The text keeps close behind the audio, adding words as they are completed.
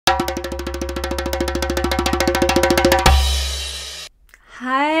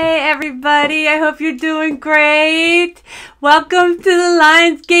everybody. I hope you're doing great. Welcome to the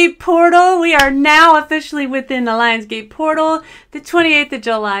Lionsgate portal. We are now officially within the Lionsgate portal, the 28th of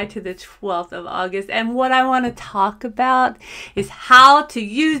July to the 12th of August. And what I want to talk about is how to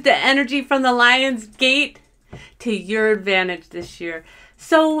use the energy from the Lionsgate to your advantage this year.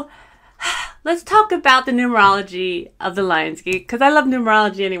 So let's talk about the numerology of the Lionsgate, because I love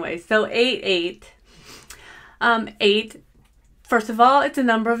numerology anyway. So 8, 8. First of all, it's a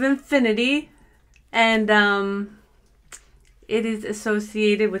number of infinity, and it is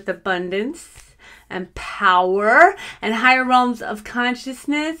associated with abundance and power and higher realms of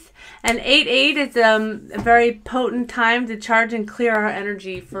consciousness. And 8 is a very potent time to charge and clear our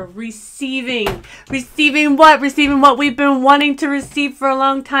energy for receiving. Receiving what? Receiving what we've been wanting to receive for a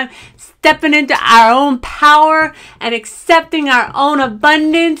long time. Stepping into our own power and accepting our own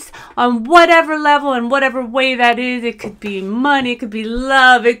abundance on whatever level and whatever way that is. It could be money, it could be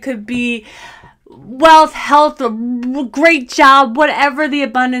love, it could be wealth, health, a great job, whatever the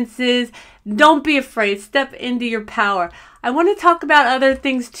abundance is. Don't be afraid. Step into your power. I want to talk about other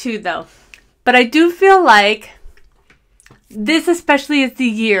things too, though. But I do feel like this especially is the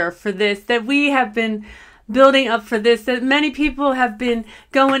year for this, that we have been building up for this, that many people have been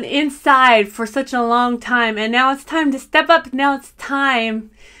going inside for such a long time, and now it's time to step up. Now it's time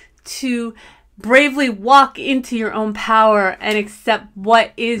to bravely walk into your own power and accept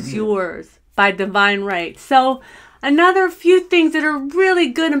what is yours by divine right. So another few things that are really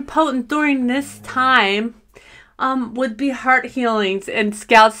good and potent during this time would be heart healings. And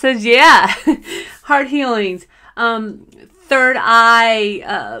Scout says, yeah, heart healings. Third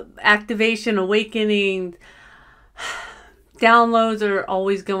eye activation, awakening, downloads are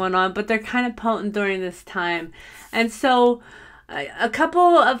always going on, but they're kind of potent during this time. And so a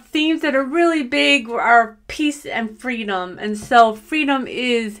couple of themes that are really big are peace and freedom. And so freedom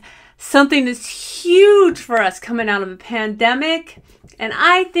is something that's huge for us coming out of a pandemic. And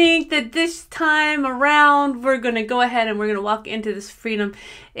I think that this time around, we're going to go ahead and we're going to walk into this freedom,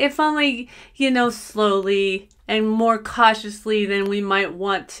 if only, slowly and more cautiously than we might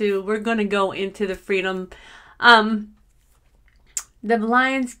want to. We're going to go into the freedom. The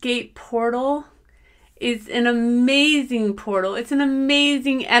Lionsgate portal is an amazing portal. It's an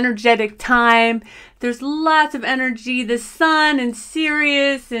amazing energetic time. There's lots of energy. The sun and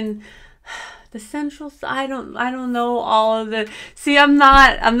Sirius and the central, I don't know all of the, see, I'm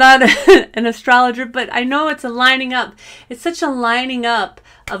not an astrologer, but I know it's a lining up. It's such a lining up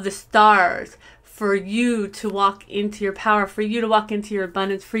of the stars for you to walk into your power, for you to walk into your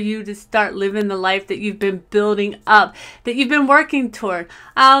abundance, for you to start living the life that you've been building up, that you've been working toward.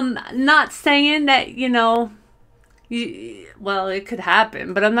 Not saying that, well, it could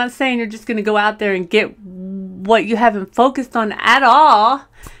happen, but I'm not saying you're just going to go out there and get what you haven't focused on at all.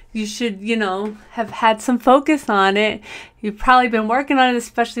 You should, have had some focus on it. You've probably been working on it,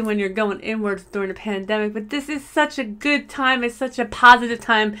 especially when you're going inwards during the pandemic. But this is such a good time. It's such a positive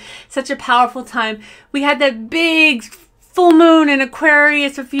time, such a powerful time. We had that big full moon in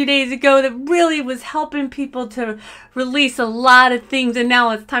Aquarius a few days ago that really was helping people to release a lot of things. And now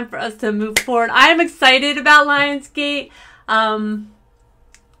it's time for us to move forward. I'm excited about Lionsgate.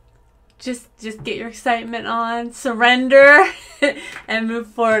 Just get your excitement on, surrender, and move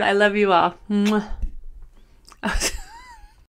forward. I love you all. Mwah.